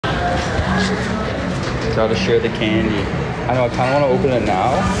Gotta share the candy. I know I kind of want to open it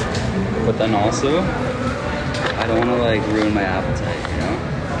now, but then also I don't want to like ruin my appetite, you know?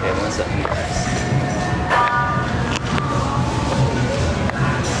 Okay, 1 second, guys.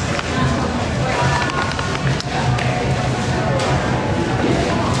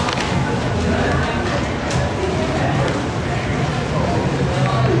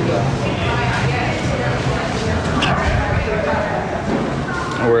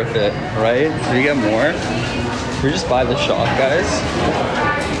 Worth it, right? Do you get more? We just buy the shop, guys.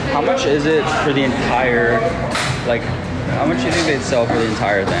 How much is it for the entire, like, how much do you think they'd sell for the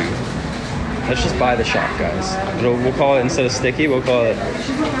entire thing? Let's just buy the shop, guys. We'll call it, instead of sticky, we'll call it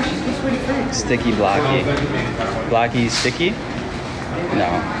Sticky Blackie. Blackie Sticky?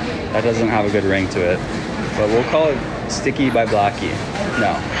 No, that doesn't have a good ring to it. But we'll call it Sticky by Blackie.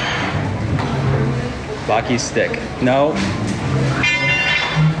 No. Blackie Stick. No.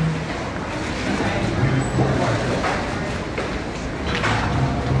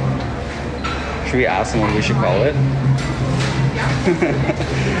 Should we ask them what we should call it?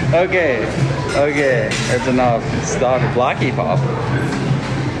 Okay, that's enough. Stop. Blackie Pop.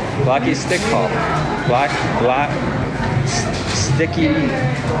 Blackie Stick Pop.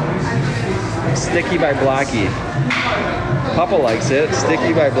 Sticky by Blackie. Papa likes it.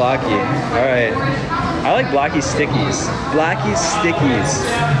 Sticky by Blackie. Alright. I like Blackie Stickies. Blackie Stickies.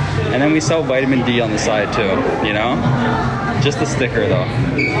 And then we sell vitamin D on the side too, you know? Just the sticker though.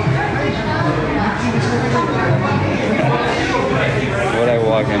 What I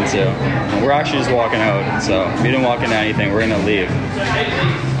walk into. We're actually just walking out, so we didn't walk into anything. We're gonna leave.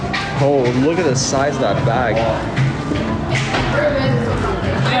 Oh, look at the size of that bag.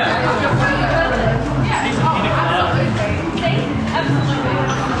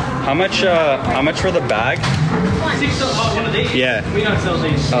 How much for the bag? Yeah. We don't sell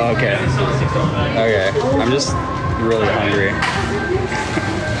these. Oh, okay. Okay. I'm just really hungry.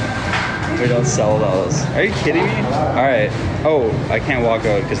 We don't sell those. Are you kidding me? All right. Oh, I can't walk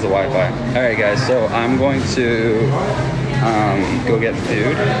out because of the Wi-Fi. All right, guys. So I'm going to go get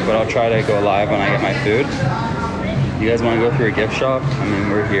food, but I'll try to go live when I get my food. You guys want to go through a gift shop? I mean,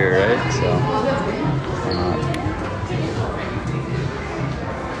 we're here, right? So why not?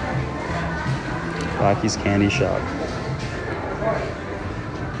 Blackie's Candy Shop.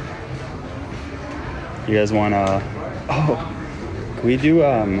 You guys want to? Oh. Can we do,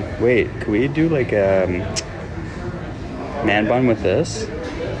 wait, can we do like a man bun with this?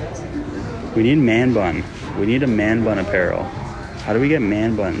 We need man bun. We need a man bun apparel. How do we get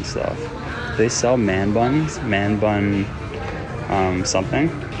man bun stuff? Do they sell man buns? Man bun,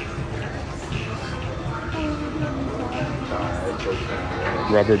 something?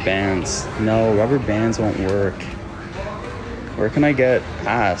 Rubber bands. No, rubber bands won't work. Where can I get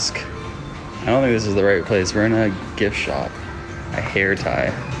Ask? I don't think this is the right place. We're in a gift shop. A hair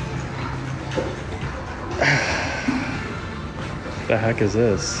tie. What the heck is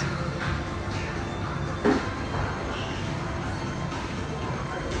this?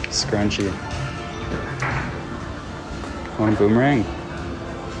 Scrunchie. One boomerang.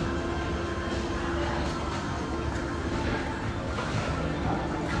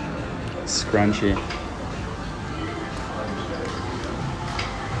 Scrunchie.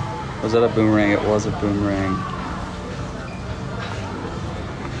 Was that a boomerang? It was a boomerang.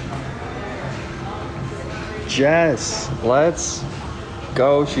 Jess, let's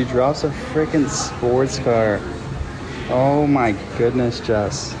go. She drops a freaking sports car. Oh my goodness,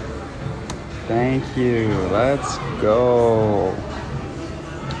 Jess. Thank you. Let's go.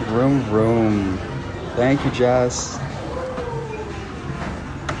 Vroom, vroom. Thank you, Jess.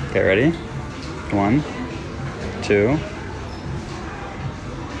 Okay, ready? 1, 2.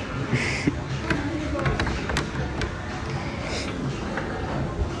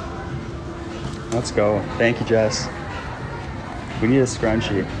 Let's go. Thank you, Jess. We need a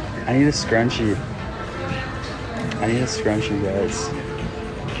scrunchie. I need a scrunchie. I need a scrunchie, guys.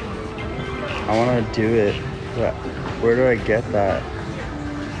 I want to do it. But where do I get that?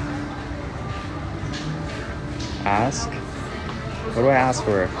 Ask? What do I ask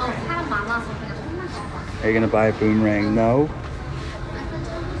for? Are you going to buy a boomerang? No.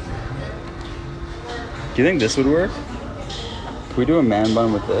 Do you think this would work? Can we do a man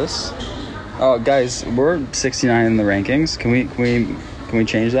bun with this? Oh, guys, we're 69 in the rankings. Can we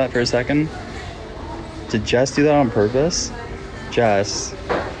change that for a second? Did Jess do that on purpose? Jess,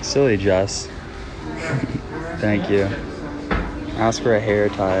 silly Jess. Thank you. Ask for a hair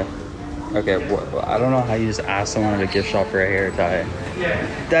tie. Okay, I don't know how you just ask someone at a gift shop for a hair tie.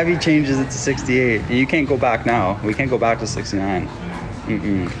 Debbie changes it to 68. You can't go back now. We can't go back to 69.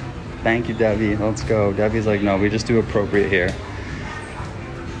 Thank you, Debbie. Let's go. Debbie's like, no, we just do appropriate hair.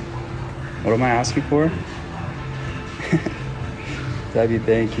 What am I asking for? Debbie,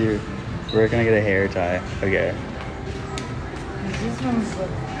 thank you. We're gonna get a hair tie. Okay. This one's good.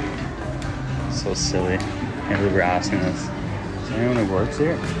 So silly. Can't believe we're asking this. Is there anyone who works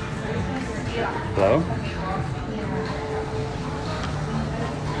here? Hello?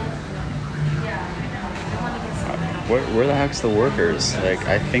 Where the heck's the workers? Like,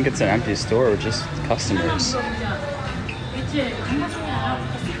 I think it's an empty store with just customers.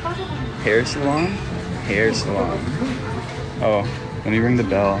 Hair salon? Hair salon. Oh, let me ring the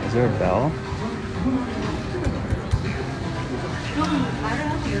bell. Is there a bell?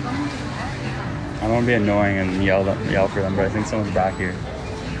 I don't want to be annoying and yell for them, but I think someone's back here.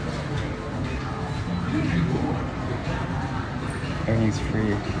 Everything's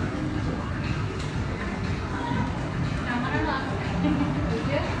free.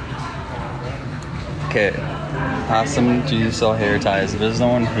 Okay, ask them, do you sell hair ties? If there's no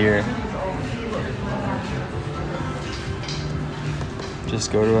one here,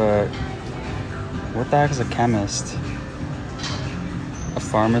 just go to a, what the heck is a chemist? A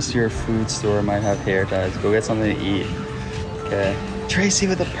pharmacy or food store might have hair ties. Go get something to eat. Okay. Tracy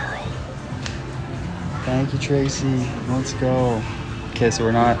with a pearl. Thank you, Tracy. Let's go. Okay, so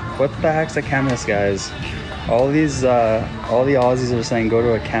we're not, what the heck's a chemist, guys? All the Aussies are saying go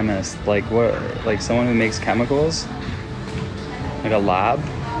to a chemist. Like what? Like someone who makes chemicals? Like a lab?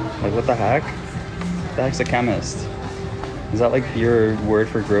 Like what the heck? What the heck's a chemist? Is that like your word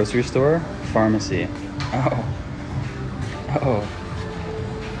for grocery store? Pharmacy. Oh. Oh.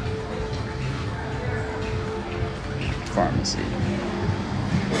 Pharmacy.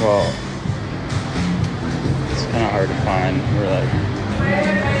 Well, it's kind of hard to find. We're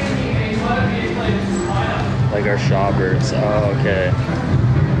like our shoppers. Oh, okay.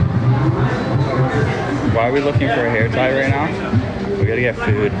 Why are we looking for a hair tie right now? We gotta get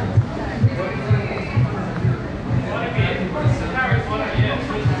food.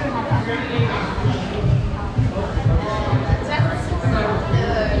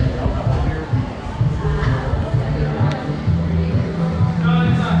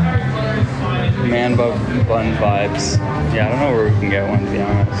 Man bun vibes. Yeah, I don't know where we can get one, to be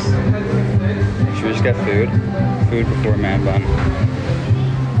honest. Should we just get food? Food before man bun.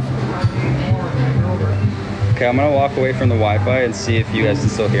 Okay, I'm gonna walk away from the Wi-Fi and see if you guys can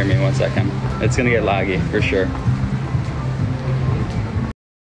still hear me. 1 second. It's gonna get laggy, for sure.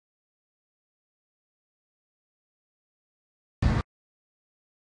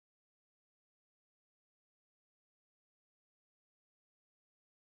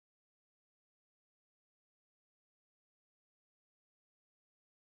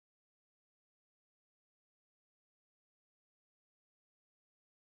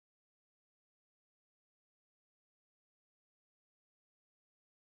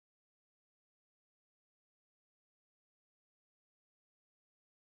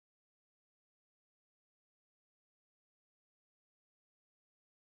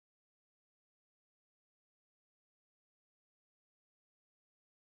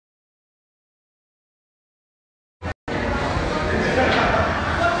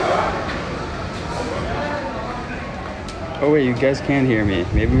 Oh wait, you guys can't hear me.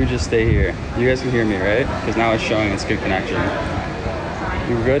 Maybe we just stay here. You guys can hear me, right? Because now it's showing it's good connection.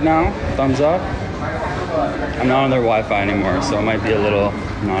 You're good now? Thumbs up? I'm not on their Wi-Fi anymore, so it might be a little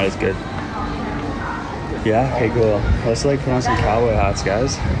not as good. Yeah? Okay, cool. Let's like put on some cowboy hats,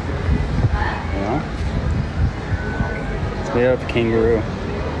 guys. You know? It's made out of kangaroo.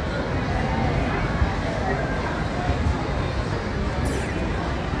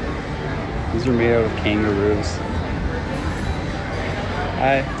 These are made out of kangaroos.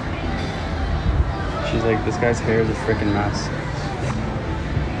 Hi. She's like, this guy's hair is a freaking mess.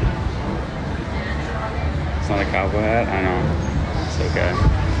 It's not a cowboy hat? I know. It's okay.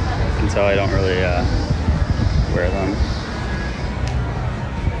 You can tell I don't really wear them.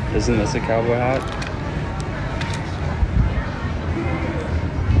 Isn't this a cowboy hat?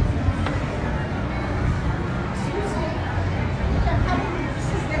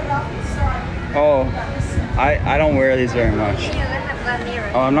 Oh, I don't wear these very much.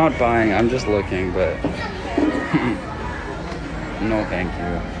 Oh, I'm not buying. I'm just looking, but no, thank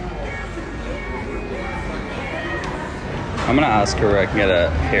you. I'm gonna ask her where I can get a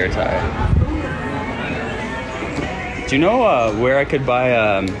hair tie. Do you know where I could buy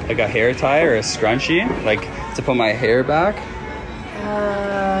like a hair tie or a scrunchie, like to put my hair back?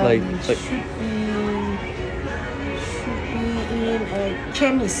 Like should be in a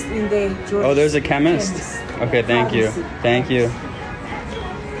chemist in the George. Oh, there's a chemist. Okay, thank you. Thank you.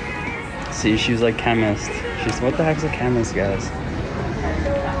 See, she was like chemist. She's what the heck's a chemist, guys?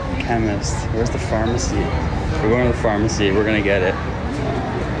 Chemist. Where's the pharmacy? We're going to the pharmacy. We're gonna get it.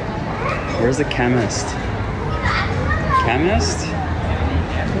 Where's the chemist? Chemist?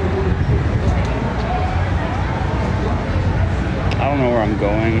 I don't know where I'm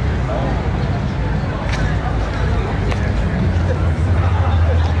going.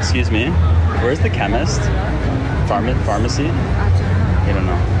 Excuse me. Where's the chemist? Pharmacy? You don't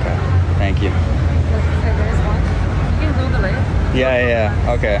know. Okay. Thank you. Yeah.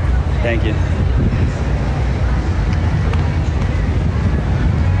 Okay. Thank you.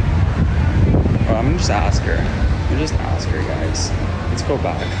 Well, I'm gonna just ask her. Guys. Let's go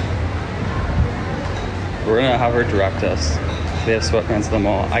back. We're gonna have her direct us. They have sweatpants at the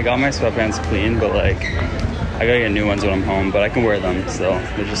mall. I got my sweatpants clean, but like, I gotta get new ones when I'm home, but I can wear them still.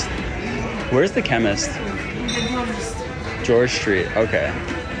 They're just... Where's the chemist? George Street. Okay.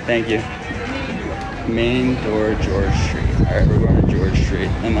 Thank you. Main door, George Street. Alright, we're going to George Street,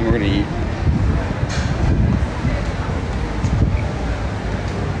 and then we're gonna eat.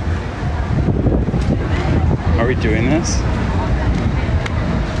 Are we doing this?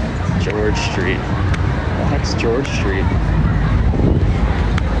 George Street. What the heck's George Street?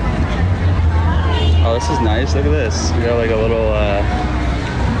 Oh, this is nice. Look at this. We got like a little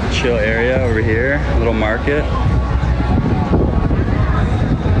chill area over here. A little market.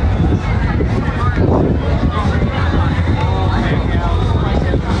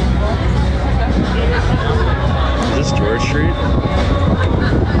 Is this George Street?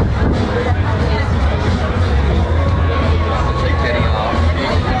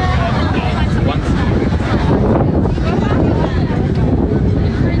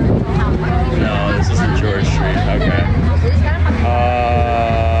 No, this isn't George Street. Okay.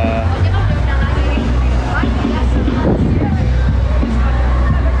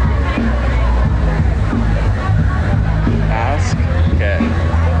 Ask? Okay.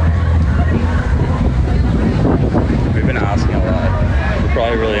 We've been asking a lot. We're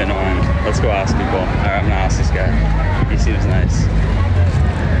probably really annoying. Let's go ask people. Alright, I'm gonna ask this guy. He seems nice.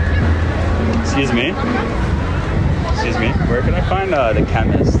 Excuse me? Excuse me? Where can I find the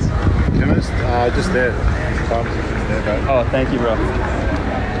chemist? Chemist? Just there. Oh, thank you, bro.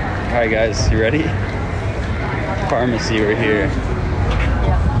 Alright, guys, you ready? Pharmacy, we're here.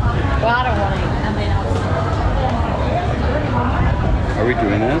 Well, I don't want to. Are we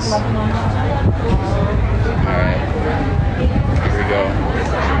doing this? Alright. Here we go.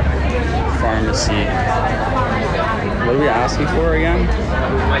 Pharmacy. What are we asking for again?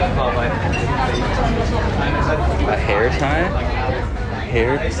 A hair tie?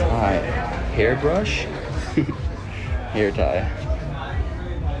 Hair tie. Hairbrush? Hair tie.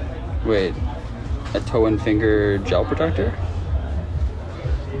 Wait. A toe and finger gel protector?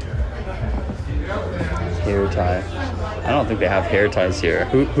 Hair tie. I don't think they have hair ties here.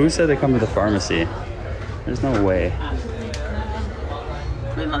 Who said they come to the pharmacy? There's no way.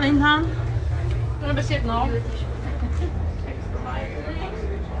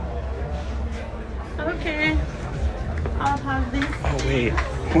 Okay. I'll have this. Oh,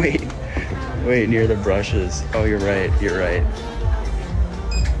 wait, near the brushes. Oh, you're right.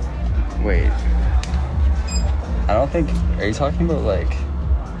 Wait. I don't think, are you talking about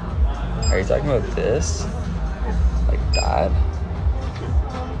this? Like that?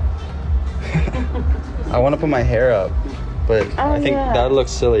 I want to put my hair up, but I think that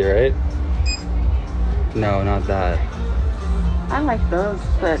looks silly, right? No, not that. I like those,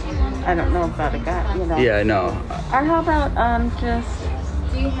 but I don't know about a guy, you know. Yeah, I know. Or how about just...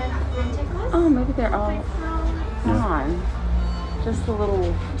 Do you have contact lenses? Oh, maybe they're all on. Just the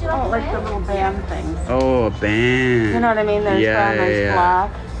little, like the little band things. Oh, a band. You know what I mean? There's there's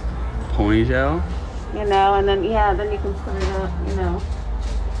black. Ponytail? You know, and then, then you can put it up, you know.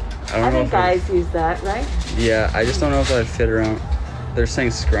 I think guys use that, right? Yeah, I just don't know if I'd fit around. They're saying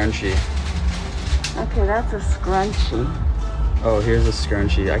scrunchie. Okay, that's a scrunchie. Oh, here's a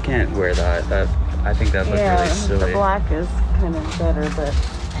scrunchie. I can't wear that. I think that looks really silly. The black is kind of better, but...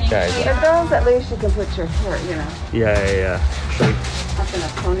 Guys. But those, at least you can put your hair, you know. Yeah. Should we... Up in a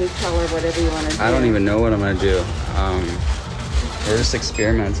ponytail or whatever you want to do. I don't even know what I'm going to do. We're just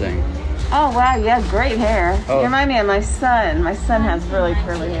experimenting. Oh, wow, you have great hair. Oh. You remind me of my son. My son has really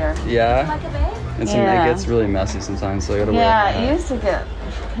curly hair. Yeah? Like a bag? It gets really messy sometimes, so I gotta wear Yeah, it used to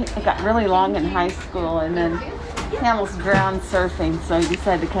it got really long in high school, and then he almost drowned surfing, so he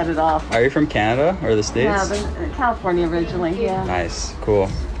decided to cut it off. Are you from Canada or the States? Yeah, but California originally, yeah. Nice, cool.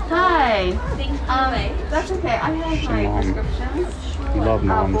 Hi. Thank you. That's okay. I have my Mom. prescriptions. Love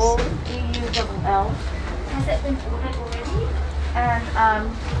moms. Gold, EULL. Has it been ordered already? And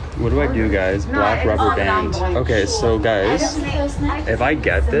What do I do, guys? Black rubber band. Okay, so guys, if I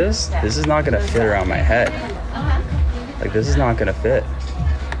get this is not gonna fit around my head. Like, this is not gonna fit.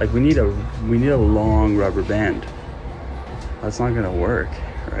 Like, we need a long rubber band. That's not gonna work,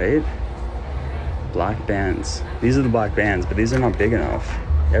 right? Black bands. These are the black bands, but these are not big enough.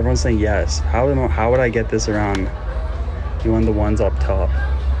 Everyone's saying yes. How would I get this around? You want the ones up top?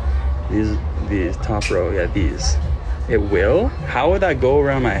 These top row, yeah, these. It will? How would that go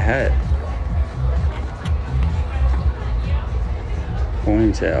around my head?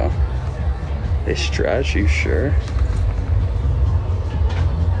 Ponytail. They stretch, you sure?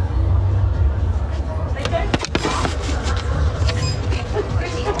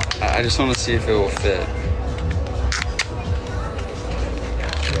 I just want to see if it will fit.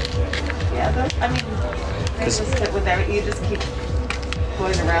 yeah, those, I mean, they just fit with everything. You just keep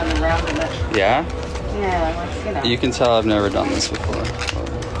going around and around in it. Yeah? Yeah, like, you know. You can tell I've never done this before.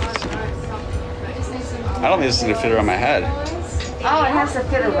 I don't think this is going to fit around my head. Oh, it has to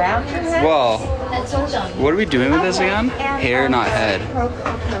fit around your head? Well, what are we doing with this again? Hair, not head.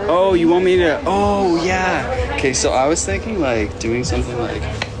 Oh, you want me to... Oh, yeah. Okay, so I was thinking, like, doing something like...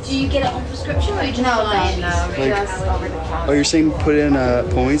 Do you get it on prescription or you just No, like? just over the top. Oh, you're saying put in a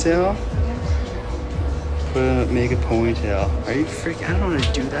ponytail? Make a ponytail. Are you freaking... I don't know how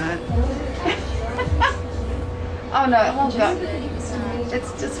to do that. Oh, no,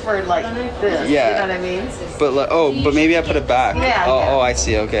 it's just for, like, this. Yeah. You know what I mean? But, like, but maybe I put it back. Yeah, Oh, yeah. oh, I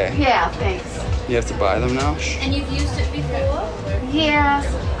see, okay. Yeah, thanks. You have to buy them now? And you've used it before? Yes,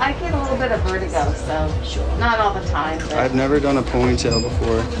 I get a little bit of vertigo, so not all the time. But I've never done a ponytail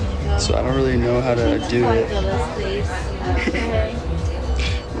before, so I don't really know how to do it. $5, please. Okay.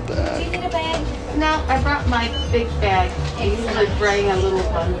 What the Do you heck? need a bag? no, I brought my big bag. I usually bring a little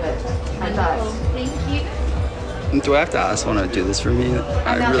one, but I thought. Thank you. Do I have to ask someone to do this for me?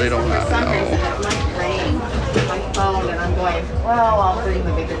 I really don't For some reason, know. it might rain my phone, and I'm going, well, I'll bring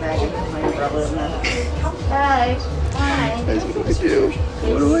the bigger bag into my umbrella. And then, bye. Bye. Guys, what do I do?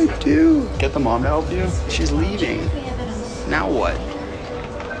 What do I do? Get the mom to help you? She's leaving. Now what?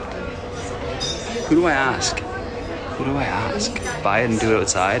 Who do I ask? Who do I ask? Buy it and do it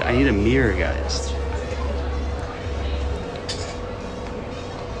outside? I need a mirror, guys.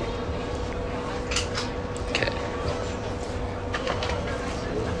 Okay.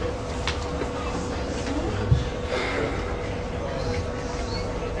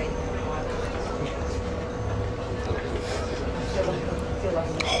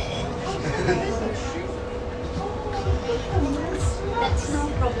 That's no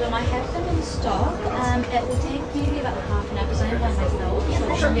problem. I have them in stock. It will take maybe about half an hour because I'm by myself, so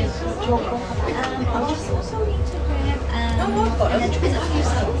I shouldn't be able to talk. I'll just also need to grab an address for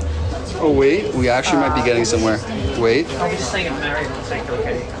yourself. What's your Oh, wait. We actually might be getting somewhere. Wait. I was just saying I'm married. It's like,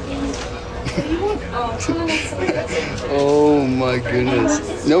 okay. Oh my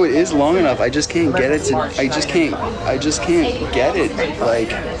goodness. No, it is long enough. I just can't get it to... I just can't get it,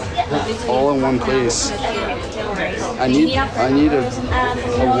 like, all in one place. I need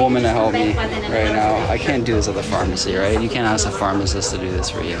a woman to help me right now. I can't do this at the pharmacy, right? You can't ask a pharmacist to do this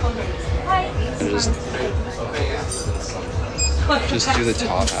for you. And just do the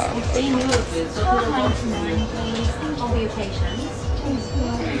top half. Thank you for your patience.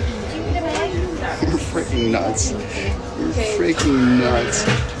 You're freaking nuts. You're freaking nuts.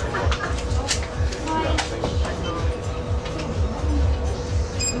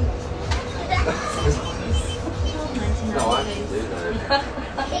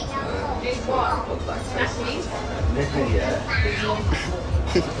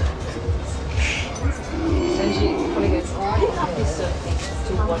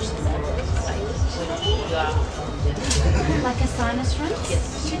 Like a sinus run?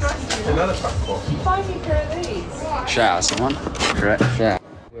 Yes. Should I ask someone? Should I?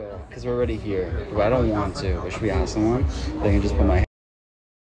 Because we're already here. But I don't want to. But should we ask someone? They can just put my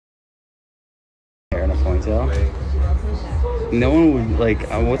hair in a ponytail. No one would, like,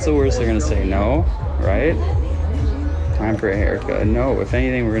 what's the worst they're going to say? No, right? Time for a haircut. No, if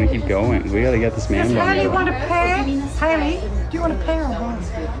anything, we're going to keep going. We got to get this man How bun do you want going. a pair? Haley, do you want a pair or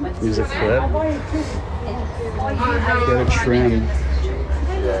what? Use a clip. Get a trim.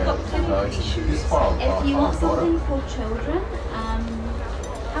 If you want something for children,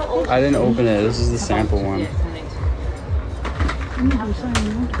 how old? I didn't open it. This is the sample one.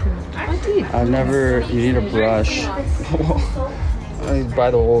 I've never... You need a brush. I buy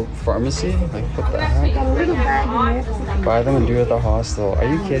the whole pharmacy? Like, what the heck? Buy them and do it at the hostel. Are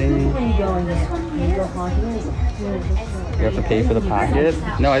you kidding me? You have to pay for the packet?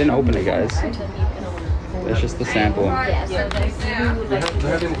 No, I didn't open it, guys. I It's just the sample. Yeah, so there's two, like,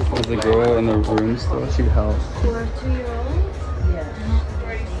 Is the girl in the room still? She'd help. for 2-year-olds. Yeah.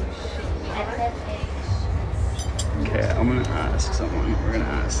 At that age. Okay, I'm gonna ask someone. We're gonna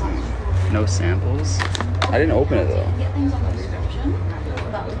ask someone. No samples? I didn't open it though. Get things on the description.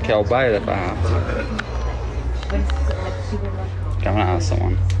 That would Okay, I'll buy it if I have to. Okay, I'm gonna ask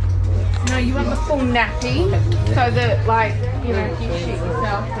someone. No, you want the full nappy, so that, like, you know, if you shit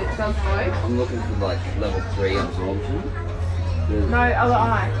yourself, it does work. I'm looking for like level 3 absorption. No, other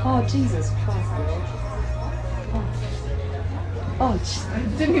eye. Oh, Jesus Christ. Oh,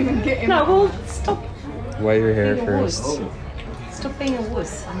 Didn't even get him. no, well, stop. Wet your hair first. Stop being a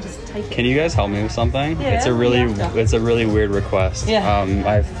wuss. I'm just taking. Can you guys help me with something? Yeah, it's a really weird request. Yeah.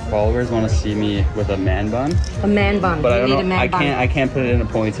 My followers want to see me with a man bun, A man bun. but you I don't need know. a man bun. I can't put it in a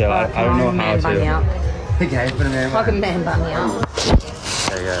ponytail. I don't know how man bun you to. up. Okay, put him in. Like a man bun you up.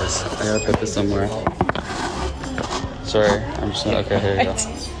 Hey guys, I gotta put this somewhere. Sorry, I'm just okay. Here you go.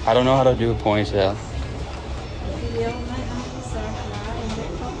 I don't know how to do a ponytail.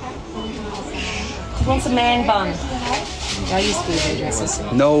 He wants a man bun. I used to be hairdressers.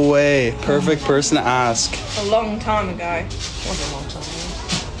 No way. Perfect person to ask. A long time ago.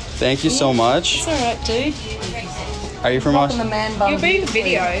 Thank you so much. It's alright, dude. Are you from Rocking the Australia? man bun. You're being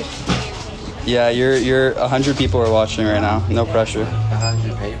videoed. Yeah, you're 100 people are watching right now. No pressure.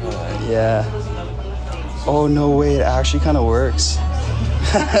 100 people. Yeah. Oh no way, it actually kind of works.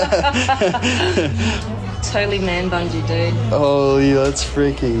 Totally man bunned you, dude. Holy, let's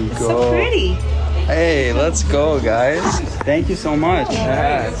freaking go. So pretty. Hey, let's go, guys. Thank you so much.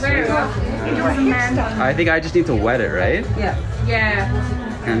 I think I just need to wet it, right? Yeah. Yeah.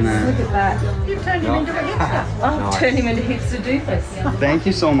 And then, Look at that. You've turned him into a hipster. I've turned him into hipster doofus. thank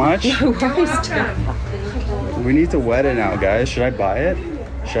you so much. No worries, dude. We need to wet it now, guys. Should I buy it?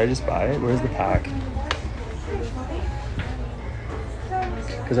 Should I just buy it? Where's the pack?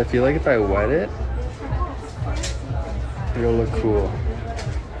 Because I feel like if I wet it, it'll look cool.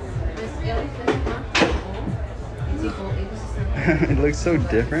 It looks so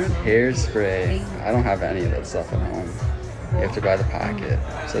different. Hairspray. I don't have any of that stuff at home. You have to buy the packet.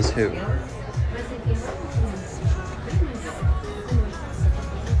 It says who?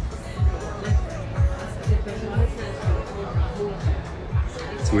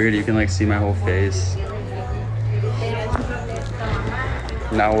 It's weird, you can like see my whole face.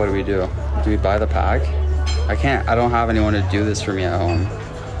 Now what do we do? Do we buy the pack? I don't have anyone to do this for me at home.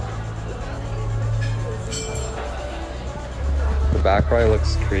 The back probably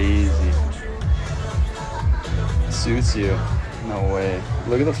looks crazy. Suits you. No way.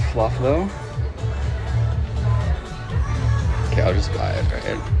 Look at the fluff though. Okay, I'll just buy it,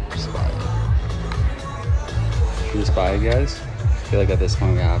 right? Just buy it. Should we just buy it, guys? I feel like at this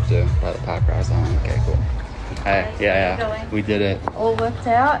point we have to buy the pack price on. Okay, cool. Hey, yeah. We did it. All worked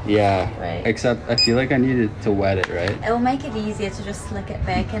out. Yeah. Right. Except I feel like I needed to wet it, right? It will make it easier to just slick it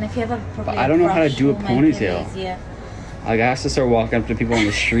back, and if you have a probably But I don't know how to brush, do a will make it ponytail. easier. Like I have to start walking up to people on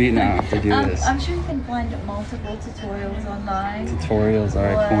the street now to do this. I'm sure you can find multiple tutorials online. Tutorials,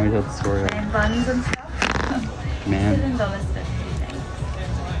 alright, Or ponytail tutorial. And buns and stuff. Man, $7.50.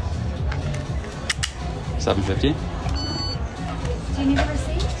 $7.50? Do you need a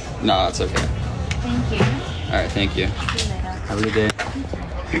receipt? No, it's okay. Thank you. Alright, thank you. See you later. Have a good day.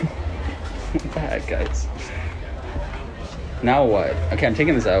 What the heck, guys? Now what? Okay, I'm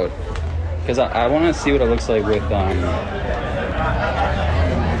taking this out. Because I want to see what it looks like with, I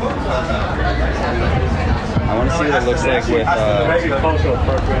want to see what it looks like with,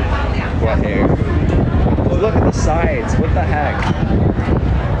 wet hair. Look at the sides. What the heck?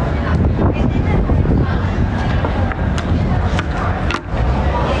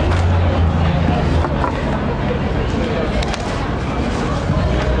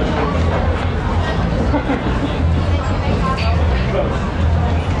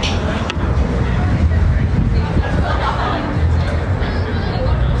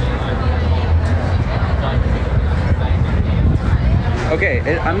 Okay,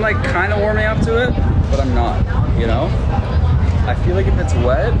 I'm like kind of warming up to it, but I'm not, you know? I feel like if it's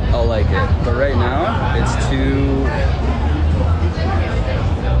wet, I'll like it. But right now, it's too...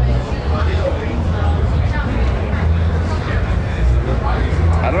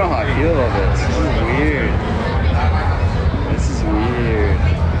 I don't know how I feel about this. This is weird. This is weird.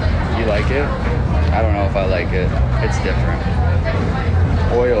 You like it? I don't know if I like it. It's different.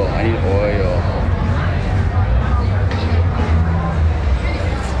 Oil. I need oil.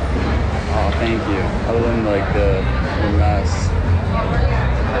 Oh, thank you. Other than like the mess.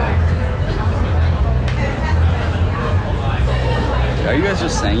 Are you guys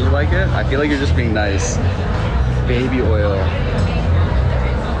just saying you like it? I feel like you're just being nice. Baby oil.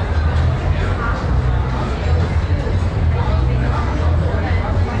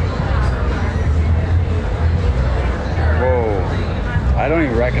 Whoa. I don't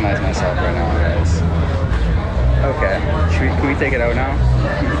even recognize myself right now, guys. Okay. Can we take it out now?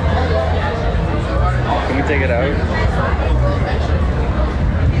 Can we take it out?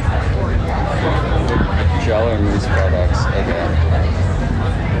 Gel or mousse products. Okay.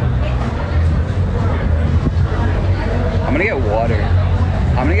 I'm gonna get water.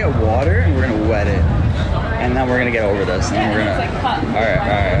 I'm gonna get water and we're gonna wet it. And then we're gonna get over this. And then we're gonna.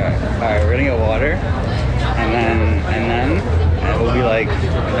 Alright, we're gonna get water. And then it will be like,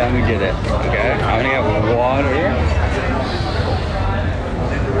 then we did it. Okay? I'm gonna get water.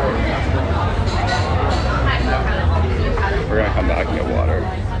 We're gonna come back and get water.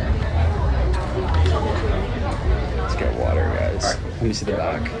 Let's get water, guys. Let me see the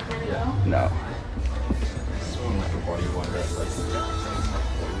back. No.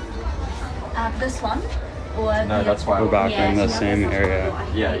 This one? Or No, that's why We're back in the so same this is area. what I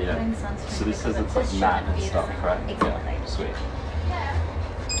Yeah, put yeah. in sunscreen. So this says it's This like matte and shouldn't stuff, be right? Exactly. Yeah, sweet.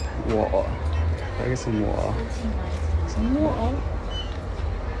 Wall. I get some wall. Some wall.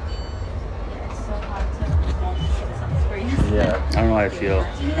 Yeah, it's so hard to get sunscreen. Yeah. I don't know how I feel. I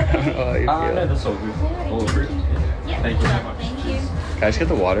don't know how I No, feel. that's all good. All approved. Yeah. Thank you very much. Thank you. Can I just get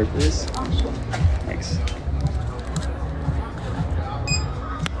the water, please? Oh, sure. Thanks.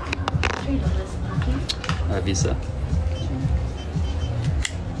 Visa.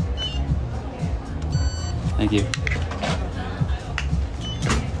 Thank you.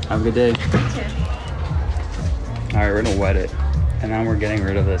 Have a good day. Alright, we're gonna wet it. And then we're getting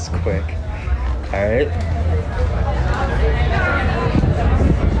rid of this quick. Alright.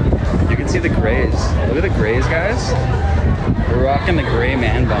 You can see the grays. Look at the grays, guys. We're rocking the gray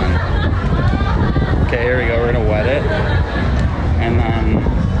man bun. Okay, here we go. We're gonna wet it. And then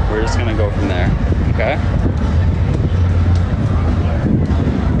we're just gonna go from there. Okay?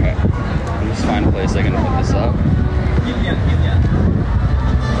 Okay. I'll just find a place I can put this up.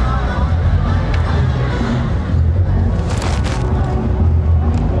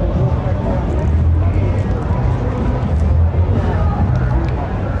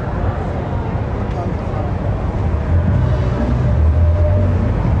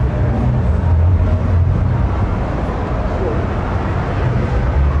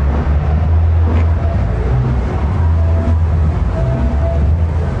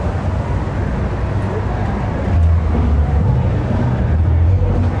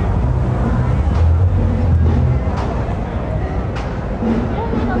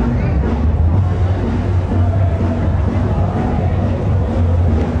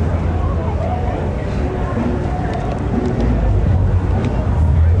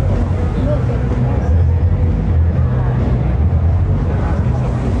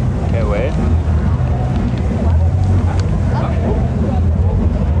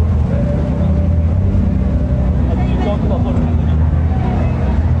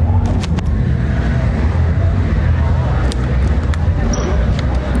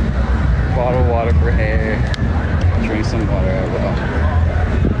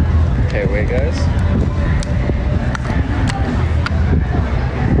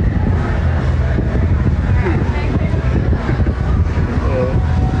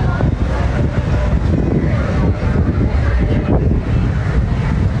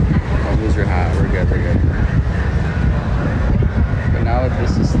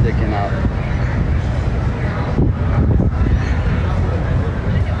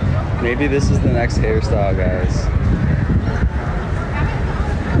 Maybe this is the next hairstyle, guys.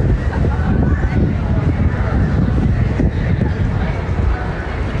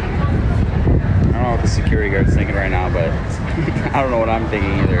 I don't know what the security guard's thinking right now, but I don't know what I'm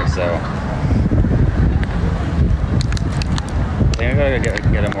thinking either, so. I think I gotta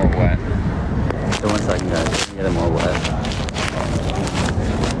get it more wet. So 1 second, guys. Get it more wet.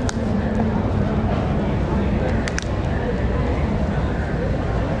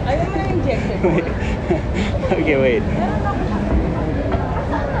 Wait. Okay, wait.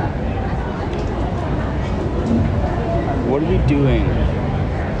 What are we doing?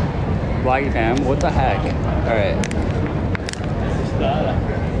 Black fam? What the heck? Alright.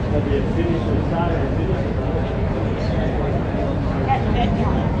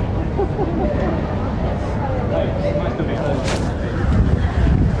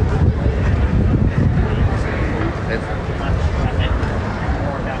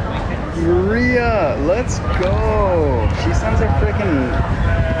 Maria, let's go. She sounds like freaking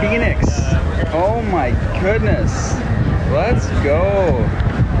Phoenix. Oh my goodness. Let's go.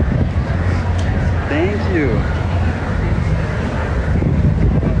 Thank you.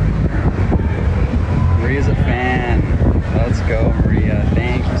 Maria's a fan. Let's go, Maria.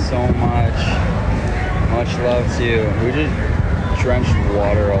 Thank you so much. Much love to you. We just drenched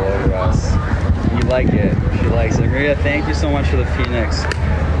water all over us. You like it. She likes it. Maria, thank you so much for the Phoenix.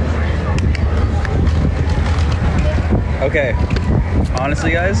 Okay.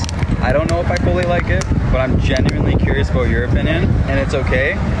 Honestly, guys, I don't know if I fully like it, but I'm genuinely curious about your opinion, and it's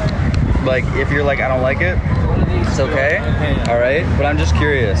okay. Like, if you're like, I don't like it, it's okay. All right. But I'm just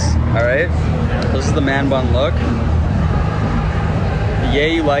curious. All right. This is the man bun look.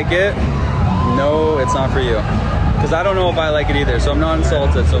 Yay, you like it? No, it's not for you. Because I don't know if I like it either, so I'm not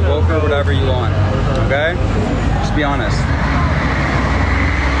insulted. So vote for whatever you want, okay? Just be honest.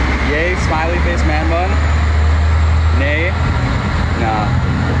 Yay, smiley face man bun? Nay? Nah.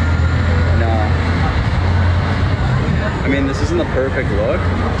 No. I mean, this isn't the perfect look,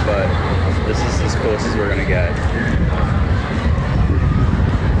 but this is as close as we're gonna get.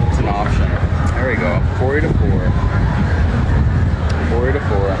 It's an option. There we go. 40 to 4. 40 to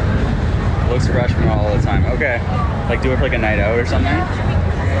 4. Looks fresh from all the time. Okay. Like do it for like a night out or something.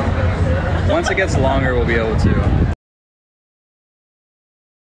 Once it gets longer, we'll be able to.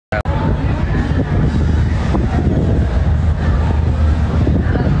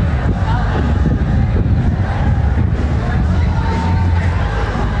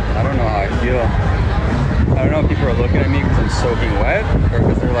 I don't know how I feel. I don't know if people are looking at me because I'm soaking wet or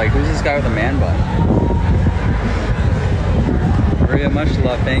because they're like, who's this guy with a man bun? Maria, much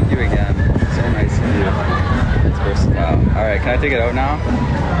love. Thank you again. So nice of you. It's versatile. All right, can I take it out now?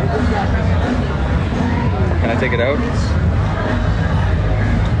 Can I take it out?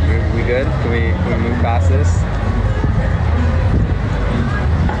 We good? Can we move past this?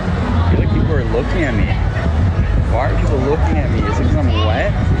 I feel like people are looking at me. Why are people looking at me? Is it because I'm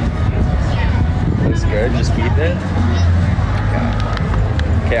wet? Looks good. Just keep it.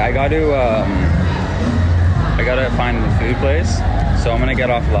 Okay, I gotta find the food place. So I'm gonna get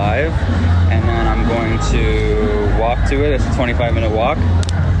off live and then I'm going to walk to it. It's a 25-minute walk.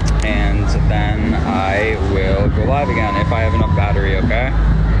 And then I will go live again if I have enough battery, okay?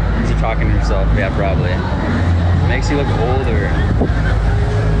 Is you talking to yourself? Yeah, probably. Makes you look older.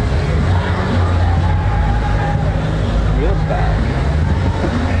 Real back.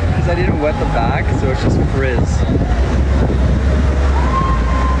 Because I didn't wet the back, so it's just frizz.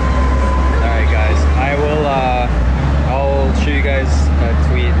 Alright guys, I'll show you guys a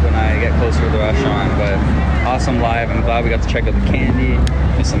tweet when I get closer to the restaurant, but awesome live. I'm glad we got to check out the candy,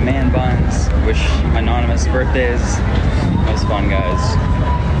 do some man buns, wish anonymous birthdays. It was fun, guys.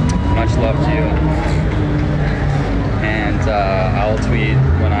 Much love to you. And I'll tweet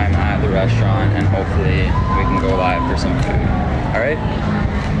when I'm at the restaurant and hopefully we can go live for some food. Alright?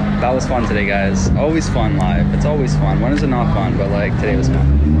 That was fun today, guys. Always fun live. It's always fun. When is it not fun? But like, today was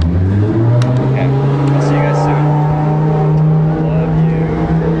fun.